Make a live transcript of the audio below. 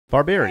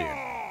Barbarian,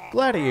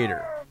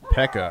 Gladiator,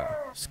 P.E.K.K.A.,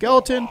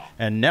 Skeleton,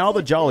 and now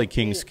the Jolly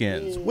King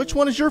skins. Which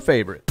one is your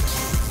favorite?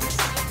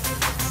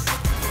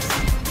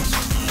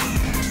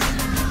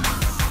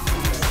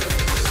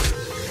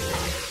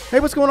 Hey,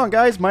 what's going on,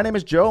 guys? My name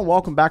is Joe, and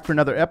welcome back for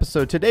another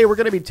episode. Today, we're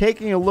going to be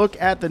taking a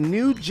look at the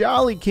new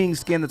Jolly King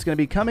skin that's going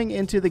to be coming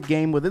into the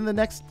game within the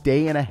next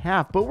day and a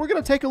half. But we're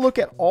going to take a look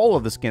at all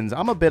of the skins.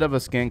 I'm a bit of a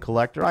skin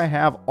collector. I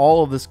have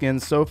all of the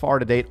skins so far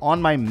to date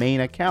on my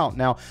main account.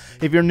 Now,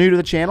 if you're new to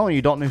the channel and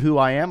you don't know who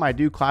I am, I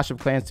do Clash of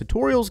Clans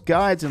tutorials,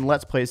 guides, and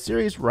Let's Play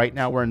series. Right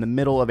now, we're in the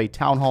middle of a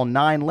Town Hall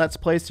 9 Let's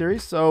Play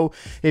series. So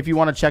if you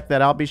want to check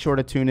that out, be sure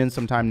to tune in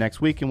sometime next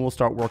week, and we'll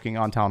start working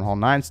on Town Hall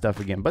 9 stuff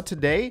again. But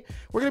today,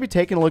 we're going to be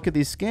taking a look at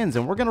these skins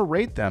and we're going to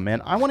rate them,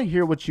 and I want to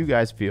hear what you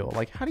guys feel.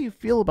 Like, how do you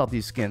feel about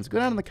these skins? Go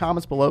down in the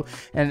comments below,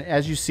 and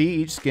as you see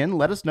each skin,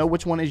 let us know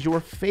which one is your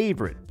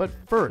favorite. But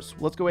first,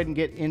 let's go ahead and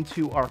get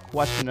into our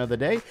question of the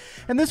day,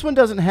 and this one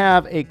doesn't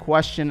have a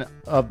question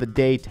of the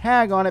day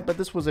tag on it, but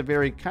this was a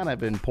very kind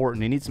of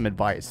important. He needs some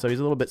advice, so he's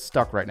a little bit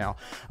stuck right now.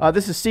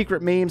 This is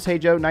Secret Memes. Hey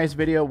Joe, nice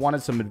video,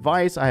 wanted some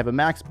advice. I have a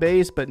max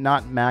base but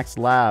not max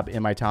lab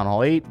in my Town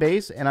Hall 8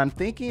 base, and I'm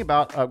thinking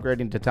about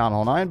upgrading to Town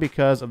Hall 9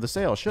 because of the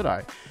sale. Should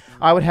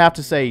I would have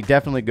to say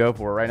definitely go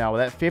for it right now.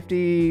 With that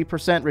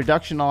 50%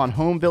 reduction on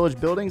home village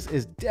buildings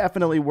is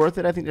definitely worth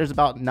it. I think there's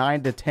about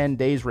 9 to 10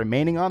 days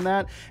remaining on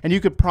that, and you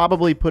could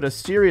probably put a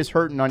serious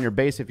hurting on your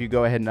base if you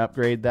go ahead and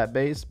upgrade that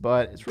base,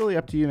 but it's really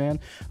up to you, man.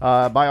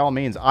 By all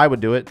means, I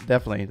would do it,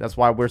 definitely. That's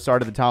why we're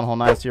starting the Town Hall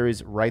 9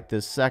 series right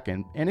this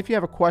second. And if you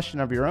have a question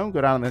of your own, go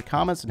down in the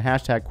comments and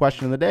hashtag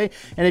question of the day.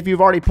 And if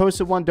you've already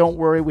posted one, don't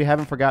worry, we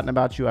haven't forgotten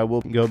about you. I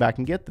will go back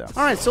and get them.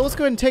 All right, so let's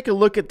go ahead and take a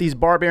look at these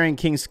Barbarian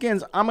King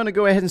skins. I'm going to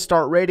go ahead and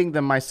start rating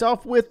them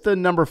myself with the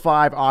number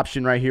 5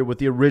 option right here with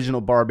the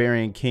original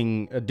Barbarian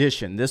King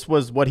edition. This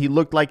was what he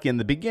looked like in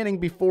the beginning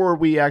before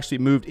we actually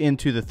moved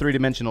into the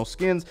 3-dimensional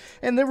skins,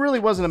 and there really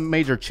wasn't a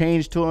major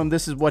change to him.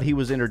 This is what he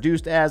was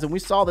introduced as, and we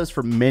saw this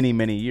for many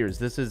years.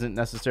 This isn't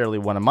necessarily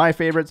one of my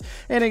favorites,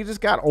 and it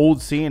just got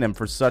old seeing him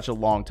for such a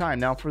long time.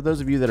 Now, for those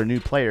of you that are new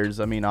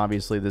players, I mean,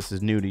 obviously this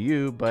is new to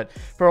you, but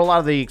for a lot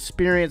of the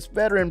experienced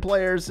veteran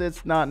players,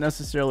 it's not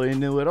necessarily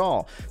new at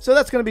all. So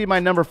that's going to be my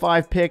number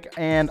 5 pick,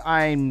 and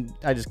I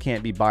just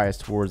can't be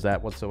biased towards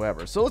that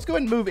whatsoever. So let's go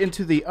ahead and move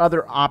into the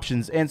other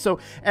options. And so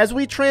as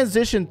we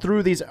transition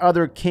through these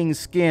other King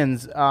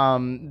skins,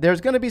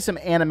 there's going to be some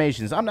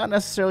animations. I'm not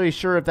necessarily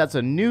sure if that's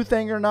a new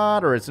thing or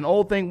not, or it's an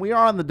old thing. We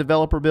are on the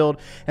developer build,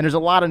 and there's a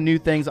lot of new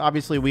things.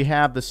 Obviously, we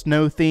have the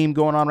snow theme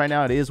going on right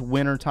now. It is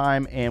winter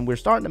time, and we're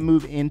starting to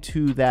move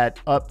into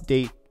that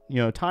update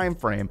time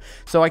frame,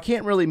 so I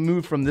can't really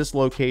move from this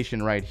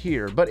location right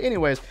here. But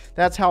anyways,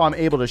 that's how I'm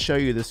able to show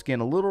you the skin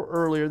a little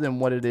earlier than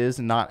what it is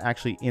and not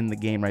actually in the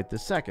game right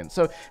this second.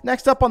 So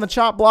next up on the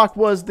chop block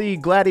was the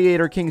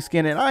Gladiator King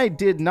skin, and I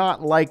did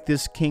not like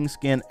this King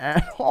skin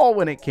at all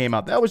when it came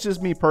out. That was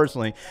just me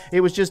personally.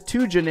 It was just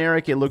too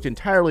generic. It looked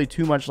entirely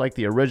too much like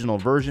the original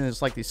version.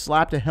 It's like they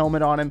slapped a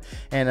helmet on him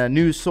and a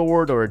new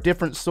sword or a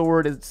different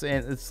sword.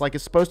 It's like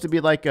it's supposed to be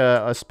like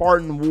a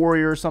Spartan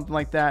warrior or something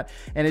like that,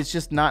 and it's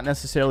just not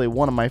necessarily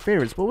one of my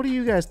favorites. But what do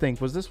you guys think?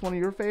 Was this one of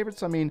your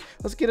favorites? I mean,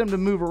 let's get him to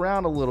move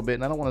around a little bit,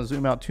 and I don't want to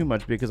zoom out too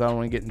much because I don't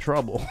want to get in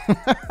trouble.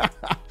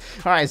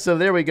 All right, so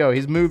there we go.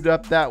 He's moved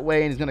up that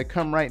way, and he's going to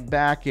come right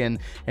back, and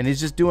he's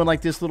just doing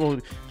like this little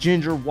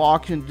ginger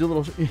walk and do a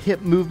little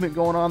hip movement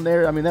going on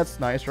there. I mean, that's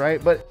nice,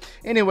 right? But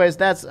anyways,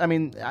 that's, I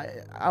mean,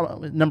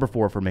 number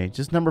 4 for me.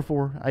 Just number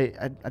 4.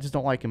 I just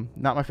don't like him.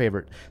 Not my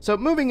favorite. So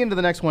moving into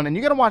the next one, and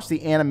you got to watch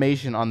the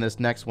animation on this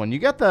next one. You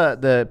got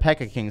the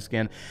P.E.K.K.A. King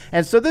skin,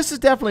 and so this is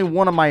definitely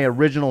one of my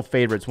original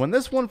favorites. When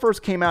this one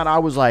first came out, I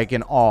was like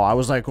in awe. I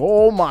was like,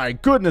 oh my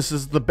goodness,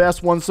 this is the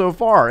best one so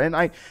far. And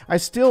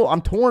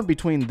I'm torn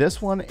between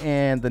this one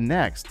and the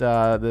next,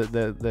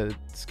 the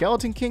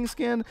Skeleton King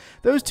skin.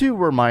 Those two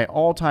were my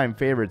all-time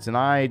favorites, and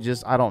I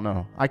don't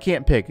know. I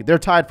can't pick. They're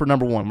tied for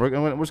number 1.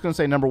 We're just going to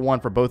say number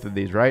 1 for both of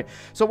these, right?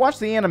 So watch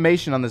the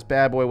animation on this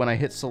bad boy when I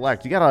hit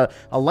select. You got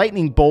a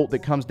lightning bolt that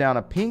comes down,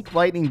 a pink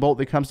lightning bolt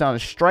that comes down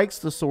and strikes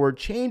the sword,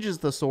 changes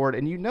the sword,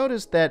 and you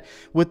notice that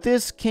with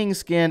this King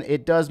skin,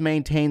 it does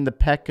maintain the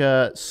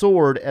P.E.K.K.A.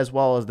 sword as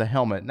well as the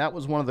helmet. And that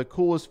was one of the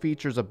coolest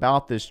features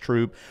about this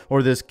troop,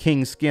 or this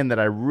King skin, that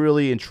I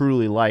really and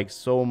truly liked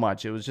so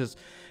much. It was just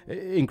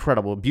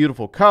incredible,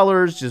 beautiful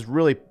colors, just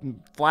really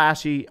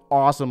flashy,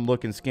 awesome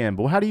looking skin.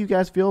 But how do you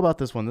guys feel about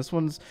this one? This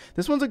one's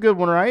a good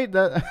one, right?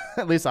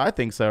 At least I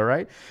think so,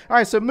 right? All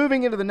right, so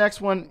moving into the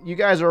next one, you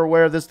guys are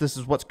aware of this. This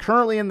is what's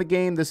currently in the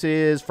game. This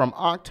is from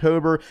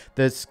October,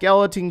 the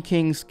Skeleton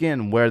King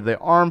skin, where the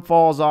arm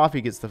falls off.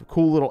 He gets the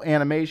cool little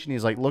animation.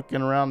 He's like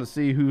looking around to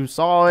see who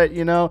saw it,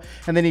 and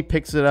then he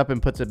picks it up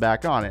and puts it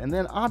back on it. And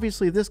then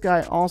obviously this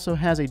guy also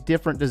has a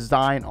different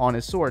design on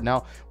his sword.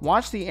 Now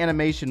watch the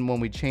animation when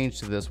we change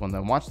to this one,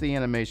 though. Watch the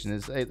animation.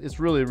 It's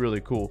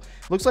really cool.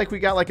 Looks like we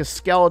got like a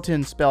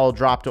skeleton spell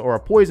dropped, or a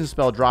poison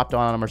spell dropped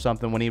on him or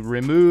something, when he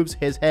removes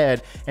his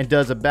head and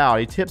does a bow.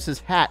 He tips his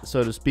hat,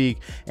 so to speak,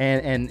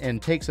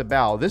 and takes a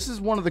bow. This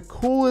is one of the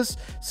coolest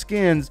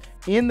skins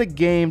in the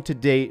game to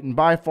date, and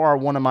by far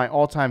one of my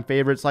all-time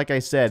favorites. Like I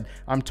said,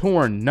 I'm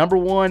torn. Number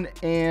 1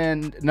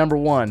 and number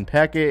 1,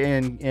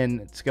 P.E.K.K.A.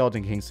 and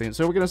Skeleton King skin.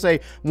 So we're going to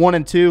say 1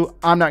 and 2.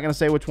 I'm not going to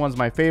say which one's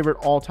my favorite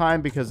all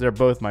time because they're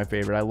both my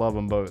favorite. I love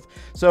them both.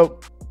 So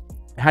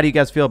how do you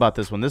guys feel about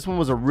this one? This one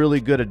was a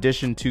really good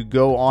addition to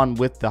go on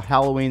with the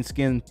Halloween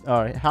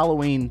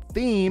Halloween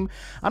theme.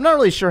 I'm not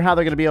really sure how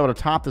they're going to be able to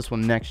top this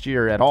one next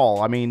year at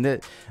all. I mean,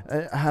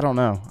 I don't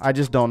know. I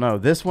just don't know.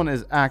 This one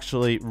is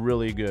actually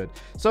really good.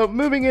 So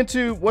moving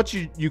into what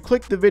you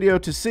click the video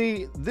to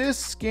see, this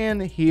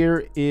skin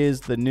here is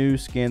the new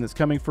skin that's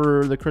coming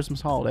for the Christmas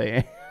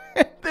holiday.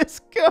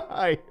 This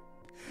guy,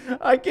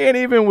 I can't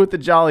even with the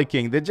Jolly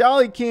King. The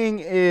Jolly King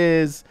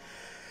is...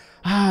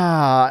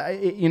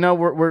 you know,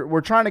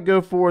 we're trying to go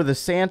for the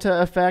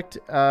Santa effect.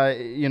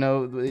 You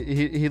know,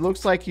 he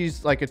looks like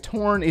he's like a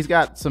torn. He's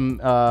got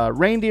some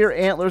reindeer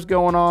antlers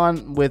going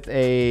on with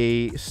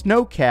a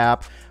snow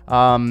cap.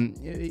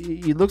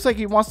 He looks like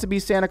he wants to be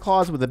Santa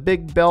Claus with a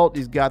big belt.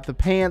 He's got the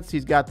pants,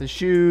 he's got the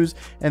shoes,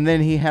 and then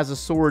he has a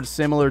sword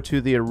similar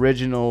to the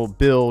original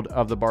build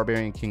of the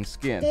Barbarian King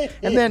skin.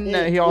 And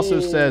then he also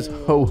says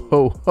ho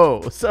ho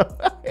ho. So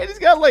and he's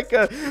got like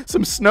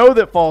some snow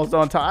that falls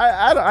on top.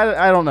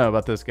 I don't know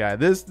about this guy.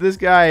 This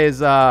guy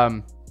is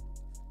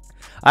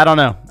I don't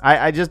know.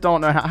 I just don't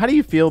know. How do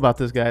you feel about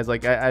this, guys?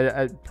 Like,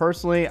 I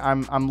personally,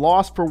 I'm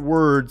lost for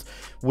words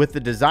with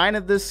the design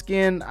of this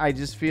skin. I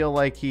just feel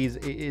like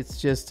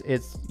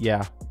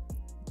yeah.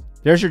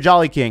 There's your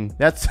Jolly King.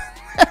 That's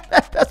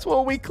that's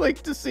what we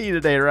clicked to see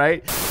today,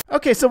 right?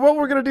 Okay, so what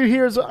we're going to do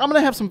here is I'm going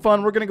to have some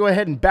fun. We're going to go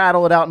ahead and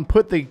battle it out and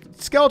put the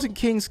Skeleton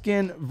King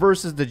skin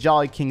versus the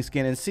Jolly King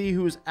skin and see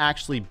who's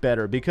actually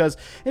better. Because,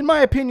 in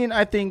my opinion,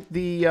 I think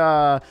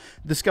the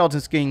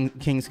Skeleton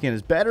King skin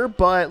is better.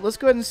 But let's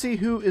go ahead and see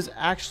who is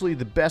actually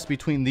the best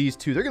between these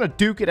two. They're going to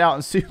duke it out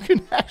and see who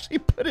can actually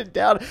put it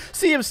down.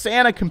 See if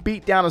Santa can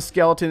beat down a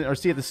skeleton or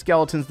see if the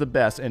skeleton's the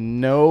best. And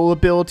no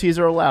abilities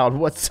are allowed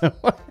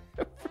whatsoever.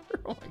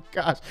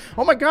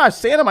 Oh my gosh,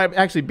 Santa might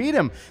actually beat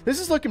him. This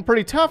is looking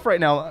pretty tough right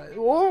now.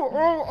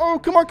 Oh,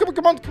 come on.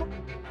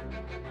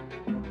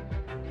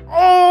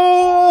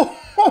 Oh,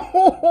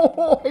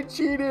 I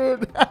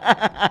cheated.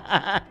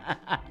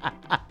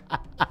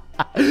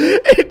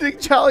 The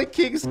Jolly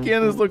King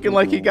skin is looking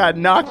like he got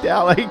knocked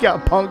out, like he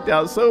got punked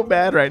out so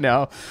bad right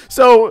now.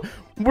 So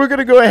we're going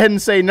to go ahead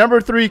and say number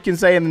 3 can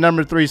stay in the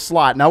number 3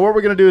 slot. Now what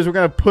we're going to do is we're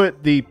going to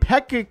put the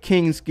P.E.K.K.A.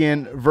 King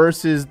skin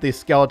versus the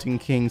Skeleton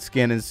King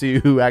skin and see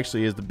who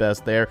actually is the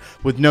best there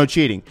with no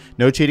cheating.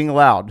 No cheating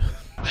allowed.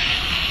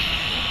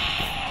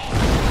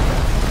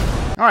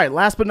 All right,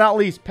 last but not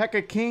least,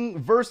 P.E.K.K.A. King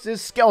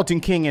versus Skeleton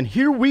King, and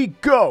here we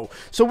go.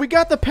 So we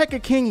got the P.E.K.K.A.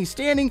 King. He's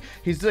standing.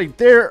 He's like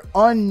there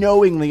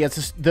unknowingly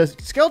as the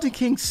Skeleton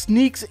King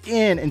sneaks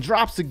in and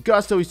drops the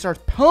gusto. He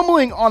starts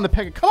pummeling on the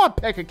P.E.K.K.A. Come on,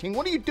 P.E.K.K.A. King.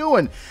 What are you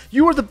doing?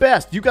 You are the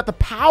best. You got the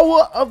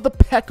power of the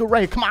P.E.K.K.A. right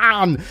here. Come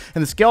on.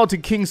 And the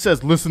Skeleton King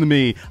says, listen to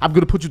me. I'm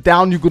going to put you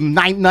down. You're going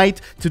to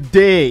night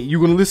today. You're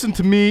going to listen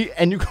to me,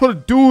 and you're going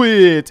to do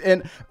it.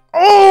 And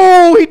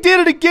oh, he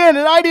did it again,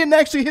 and I didn't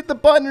actually hit the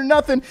button or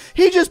nothing.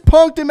 He just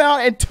punked him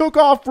out and took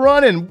off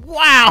running.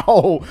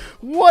 Wow,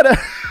 what a...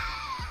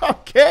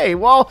 Okay,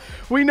 well,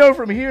 we know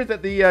from here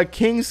that the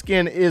King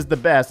skin is the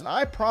best, and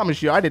I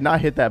promise you, I did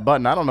not hit that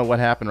button. I don't know what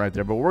happened right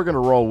there, but we're going to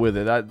roll with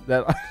it. I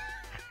don't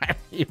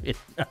even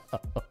know.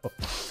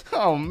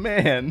 Oh,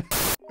 man.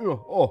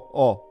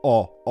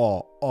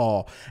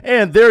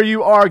 And there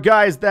you are,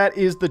 guys. That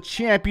is the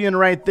champion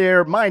right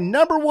there. My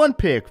number 1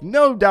 pick.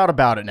 No doubt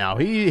about it now.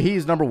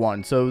 He's number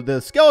 1. So the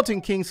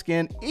Skeleton King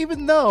skin,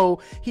 even though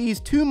he's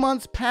 2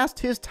 months past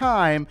his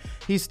time,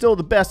 he's still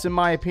the best in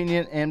my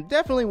opinion, and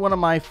definitely one of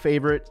my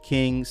favorite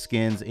King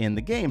skins in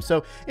the game.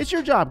 So it's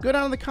your job. Go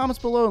down in the comments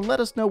below and let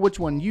us know which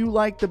one you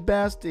like the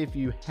best. If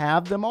you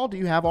have them all, do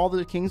you have all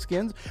the King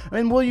skins?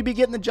 And will you be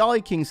getting the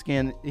Jolly King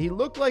skin? He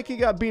looked like he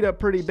got beat up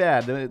pretty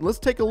bad. Let's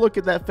take a look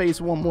at that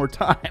face one more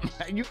time.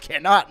 You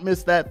cannot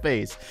miss that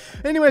face.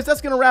 Anyways,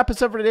 that's going to wrap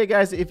us up for today,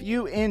 guys. If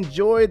you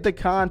enjoyed the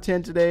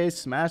content today,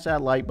 smash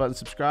that like button,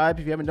 subscribe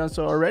if you haven't done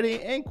so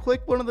already, and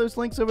click one of those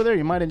links over there.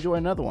 You might enjoy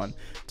another one.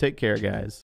 Take care, guys.